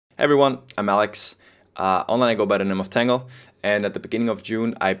Hey everyone, I'm Alex. Online I go by the name of Tangle, and at the beginning of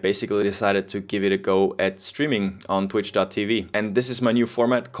June I basically decided to give it a go at streaming on twitch.tv. And this is my new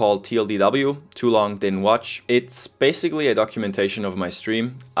format called TLDW, Too Long Didn't Watch. It's basically a documentation of my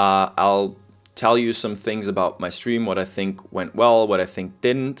stream. I'll tell you some things about my stream, what I think went well, what I think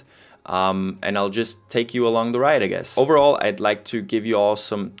didn't. And I'll just take you along the ride, I guess. Overall, I'd like to give you all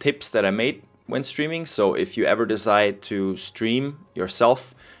some tips that I made when streaming. So if you ever decide to stream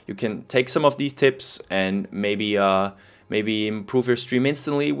yourself, you can take some of these tips and maybe improve your stream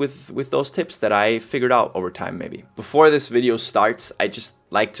instantly with those tips that I figured out over time maybe. Before this video starts, I just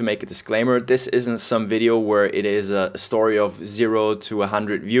like to make a disclaimer. This isn't some video where it is a story of 0 to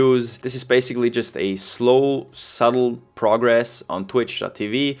 100 views. This is basically just a slow, subtle progress on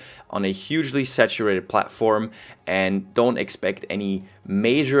twitch.tv on a hugely saturated platform, and don't expect any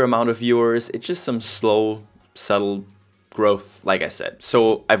major amount of viewers. It's just some slow, subtle growth, like I said.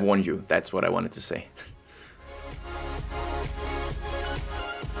 So I've warned you, that's what I wanted to say.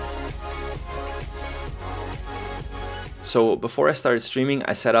 So before I started streaming,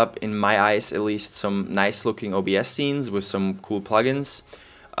 I set up, in my eyes at least, some nice looking OBS scenes with some cool plugins.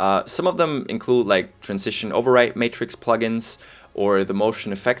 Some of them include like transition override matrix plugins or the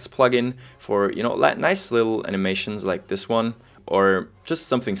motion effects plugin for, you know, nice little animations like this one, or just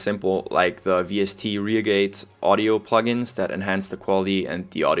something simple like the VST Reargate audio plugins that enhance the quality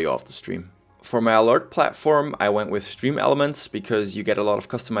and the audio of the stream. For my alert platform, I went with Stream Elements because you get a lot of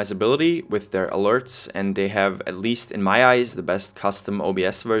customizability with their alerts, and they have, at least in my eyes, the best custom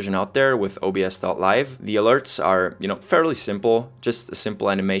OBS version out there with OBS.live. The alerts are, you know, fairly simple, just a simple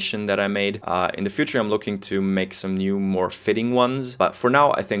animation that I made. In the future, I'm looking to make some new, more fitting ones, but for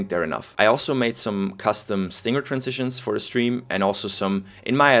now, I think they're enough. I also made some custom stinger transitions for the stream, and also some,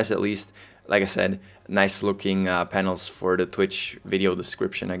 in my eyes at least, like I said, nice looking panels for the Twitch video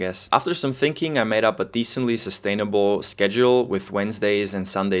description, I guess. After some thinking, I made up a decently sustainable schedule with Wednesdays and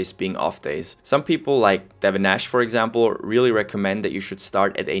Sundays being off days. Some people, like Devin Nash for example, really recommend that you should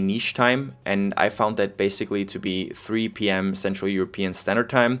start at a niche time, and I found that basically to be 3 p.m. Central European Standard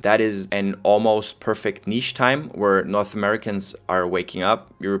Time. That is an almost perfect niche time where North Americans are waking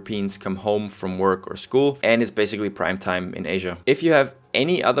up, Europeans come home from work or school, and it's basically prime time in Asia. If you have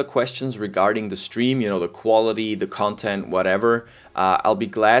any other questions regarding the stream, you know, the quality, the content, whatever, I'll be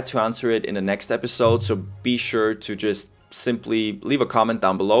glad to answer it in the next episode. So be sure to just simply leave a comment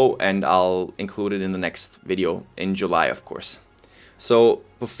down below and I'll include it in the next video in July, of course. So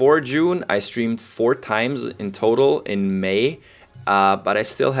before June, I streamed 4 times in total in May, but I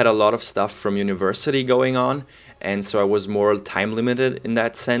still had a lot of stuff from university going on, and so I was more time limited in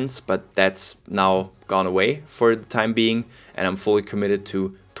that sense, but that's now gone away for the time being, and I'm fully committed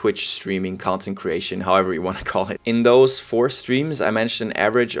to Twitch streaming, content creation, however you want to call it. In those 4 streams, I managed an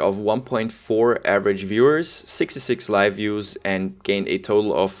average of 1.4 average viewers, 66 live views, and gained a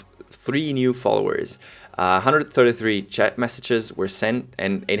total of 3 new followers. 133 chat messages were sent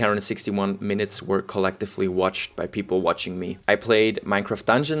and 861 minutes were collectively watched by people watching me. I played Minecraft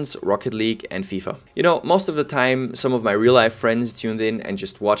Dungeons, Rocket League, and FIFA. You know, most of the time some of my real life friends tuned in and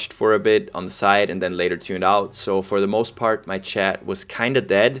just watched for a bit on the side and then later tuned out. So for the most part my chat was kinda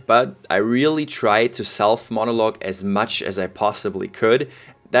dead, but I really tried to self-monologue as much as I possibly could.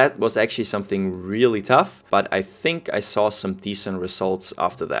 That was actually something really tough, but I think I saw some decent results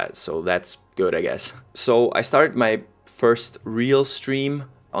after that, so that's good, I guess. So I started my first real stream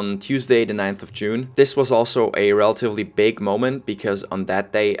on Tuesday the 9th of June. This was also a relatively big moment because on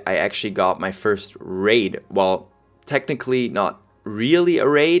that day I actually got my first raid. Well, technically not really a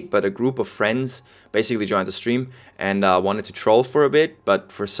raid, but a group of friends basically joined the stream and wanted to troll for a bit,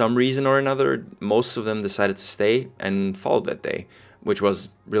 but for some reason or another most of them decided to stay and followed that day, which was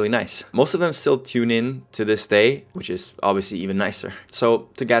really nice. Most of them still tune in to this day, which is obviously even nicer. So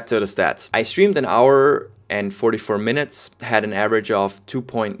to get to the stats, I streamed an hour and 44 minutes, had an average of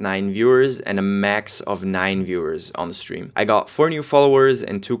 2.9 viewers and a max of 9 viewers on the stream. I got 4 new followers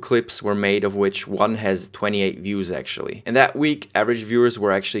and 2 clips were made, of which one has 28 views actually. In that week, average viewers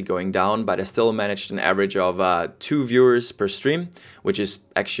were actually going down, but I still managed an average of 2 viewers per stream, which is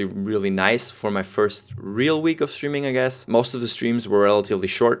actually really nice for my first real week of streaming, I guess. Most of the streams were relatively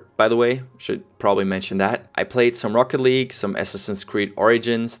short, by the way, should probably mention that. I played some Rocket League, some Assassin's Creed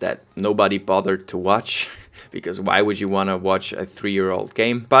Origins that nobody bothered to watch. because why would you want to watch a 3-year-old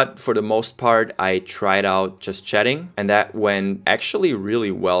game? But for the most part, I tried out just chatting, and that went actually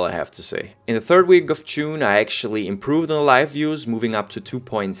really well, I have to say. In the third week of June, I actually improved on the live views, moving up to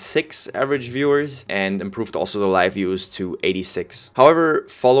 2.6 average viewers, and improved also the live views to 86. However,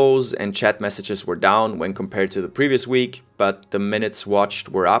 follows and chat messages were down when compared to the previous week, but the minutes watched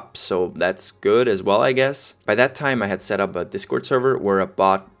were up, so that's good as well, I guess. By that time, I had set up a Discord server where a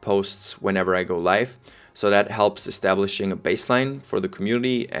bot posts whenever I go live, so that helps establishing a baseline for the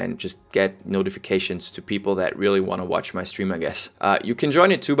community and just get notifications to people that really want to watch my stream, I guess. You can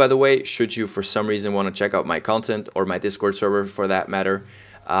join it too, by the way, should you for some reason want to check out my content or my Discord server for that matter.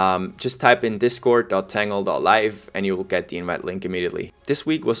 Just type in discord.tangle.live and you will get the invite link immediately. This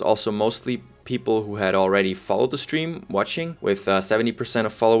week was also mostly people who had already followed the stream watching, with 70%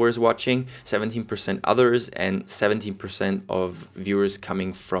 of followers watching, 17% others, and 17% of viewers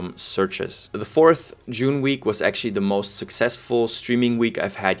coming from searches. The 4th June week was actually the most successful streaming week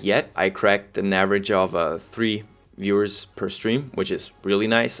I've had yet. I cracked an average of 3 viewers per stream, which is really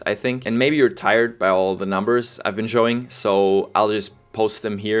nice, I think. And maybe you're tired by all the numbers I've been showing, so I'll just post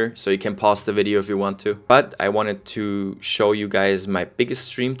them here so you can pause the video if you want to. But I wanted to show you guys my biggest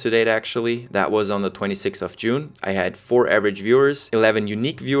stream to date actually. That was on the 26th of June. I had 4 average viewers, 11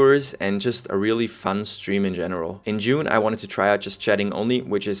 unique viewers, and just a really fun stream in general. In June, I wanted to try out just chatting only,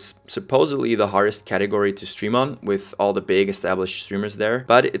 which is supposedly the hardest category to stream on with all the big established streamers there.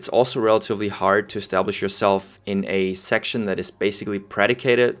 But it's also relatively hard to establish yourself in a section that is basically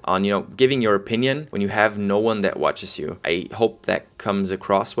predicated on, giving your opinion when you have no one that watches you. I hope that comes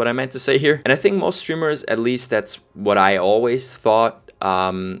across what I meant to say here. And I think most streamers, at least that's what I always thought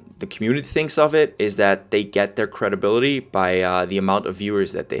the community thinks of it, is that they get their credibility by the amount of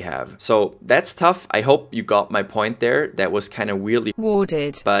viewers that they have. So that's tough. I hope you got my point there. That was kind of weirdly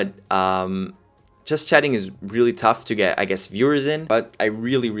worded. But just chatting is really tough to get, I guess, viewers in, but I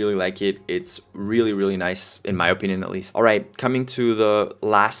really like it. It's really nice, in my opinion at least. All right, coming to the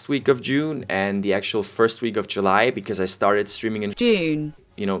last week of June and the actual first week of July, because I started streaming in June.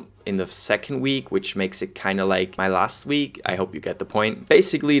 In the second week, which makes it kind of like my last week. I hope you get the point.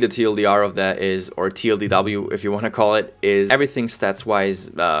 Basically, the TLDR of that is, or TLDW if you want to call it, is everything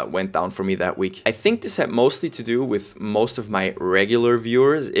stats-wise went down for me that week. I think this had mostly to do with most of my regular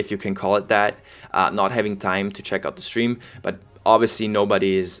viewers, if you can call it that, not having time to check out the stream, but obviously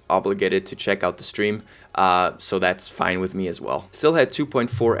nobody is obligated to check out the stream, so that's fine with me as well. Still had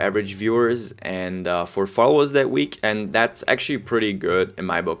 2.4 average viewers and 4 followers that week, and that's actually pretty good in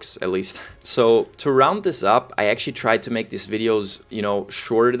my books, at least. So to round this up, I actually tried to make these videos,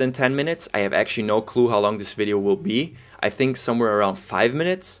 shorter than 10 minutes. I have actually no clue how long this video will be. I think somewhere around 5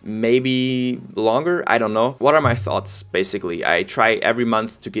 minutes, maybe longer, I don't know. What are my thoughts, basically? I try every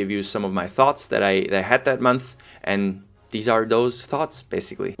month to give you some of my thoughts that I had that month, and these are those thoughts,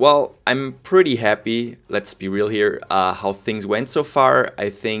 basically. Well, I'm pretty happy, let's be real here, how things went so far. I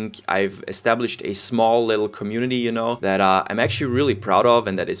think I've established a small little community, that I'm actually really proud of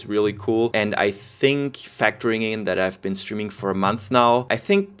and that is really cool. And I think, factoring in that I've been streaming for a month now, I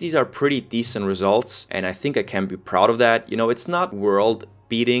think these are pretty decent results, and I think I can be proud of that. It's not world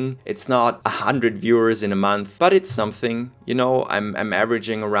beating, it's not 100 viewers in a month, but it's something. I'm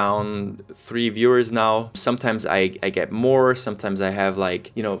averaging around 3 viewers now. Sometimes I get more, sometimes I have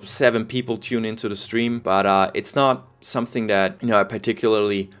 7 people tune into the stream, but it's not something that I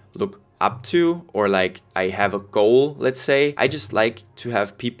particularly look up to, or I have a goal, let's say. I just like to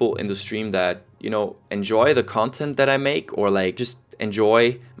have people in the stream that enjoy the content that I make, or just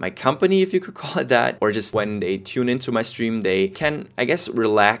enjoy my company, if you could call it that, or just when they tune into my stream, they can, I guess,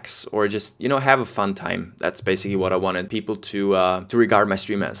 relax or just, have a fun time. That's basically what I wanted people to regard my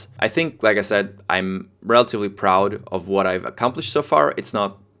stream as. I think, like I said, I'm relatively proud of what I've accomplished so far. It's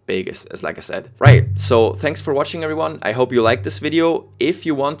not big, as like I said. Right, so thanks for watching, everyone. I hope you liked this video. If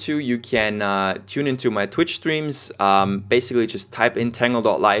you want to, you can tune into my Twitch streams. Basically just type in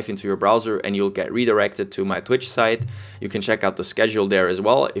tangle.live into your browser and you'll get redirected to my Twitch site. You can check out the schedule there as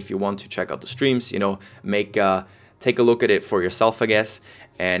well if you want to check out the streams, take a look at it for yourself, I guess,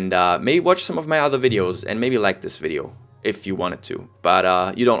 and maybe watch some of my other videos and maybe like this video if you wanted to,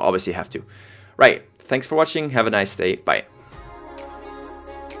 but you don't obviously have to. Right, thanks for watching. Have a nice day. Bye.